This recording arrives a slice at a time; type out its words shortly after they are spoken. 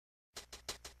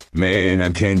Man, I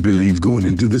can't believe going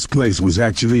into this place was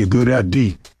actually a good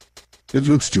idea. It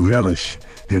looks too hellish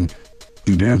and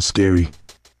too damn scary.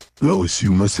 Lois,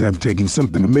 you must have taken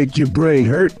something to make your brain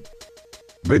hurt.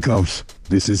 Because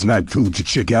this is not cool to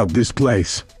check out this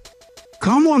place.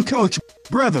 Come on, Coach.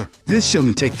 Brother, this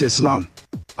shouldn't take this long.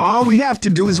 All we have to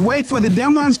do is wait for the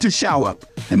demons to show up,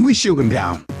 and we shoot them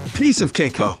down. Piece of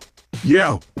cake, ho.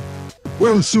 Yeah.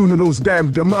 Well, the sooner those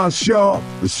damn demons show up,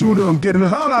 the sooner I'm getting the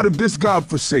hell out of this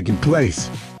godforsaken place.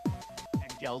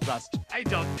 And Dust, I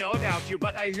don't know about you,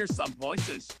 but I hear some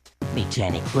voices. Me too,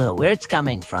 any clue where it's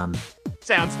coming from.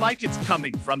 Sounds like it's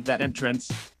coming from that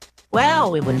entrance.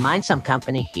 Well, we wouldn't mind some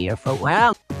company here for,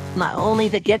 well, not only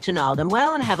to get to know them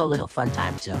well and have a little fun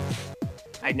time too.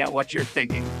 I know what you're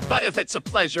thinking, but if it's a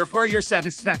pleasure for your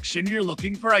satisfaction you're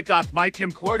looking for, I got my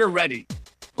camcorder ready.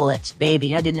 Blitz,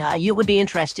 baby, I didn't know you would be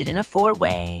interested in a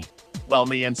four-way. Well,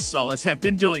 me and Solus have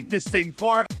been doing this thing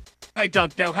for, I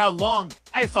don't know how long.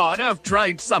 I thought of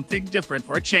trying something different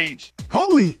for a change.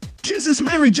 Holy Jesus,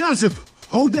 Mary Joseph,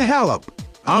 hold the hell up.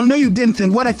 I know you didn't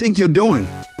think what I think you're doing.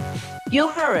 You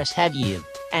heard us, have you?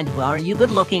 And well, are you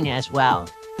good looking as well?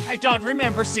 I don't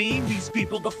remember seeing these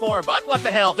people before, but what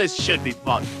the hell, this should be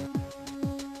fun.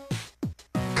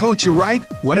 Coach, you're right.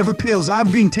 Whatever pills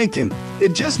I've been taking,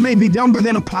 it just made me dumber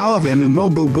than a pile of animal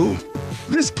boo-boo.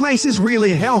 This place is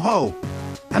really a hellhole.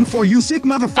 And for you sick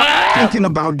motherfuckers thinking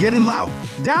about getting loud,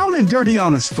 down and dirty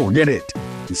on us, forget it.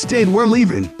 Instead, we're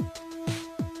leaving.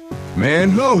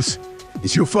 Man, Los,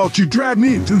 it's your fault you dragged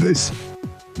me into this.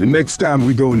 The next time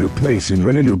we go into a place and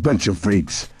run into a bunch of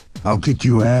freaks, I'll kick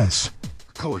your ass.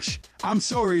 Coach, I'm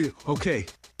sorry, okay?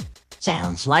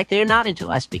 Sounds like they're not into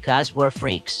us because we're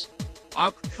freaks.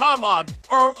 Oh, come on,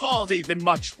 we're all even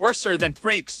much worser than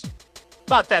freaks.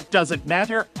 But that doesn't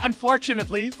matter,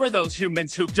 unfortunately, for those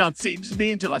humans who don't seem to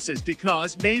be into us is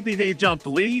because maybe they don't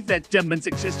believe that demons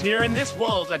exist here in this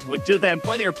world and would do them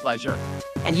for their pleasure.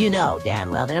 And you know damn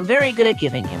well that I'm very good at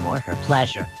giving him or her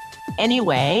pleasure.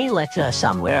 Anyway, let's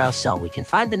somewhere else so we can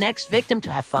find the next victim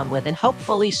to have fun with and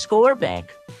hopefully score big.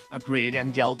 Agreed,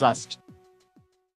 and Dust.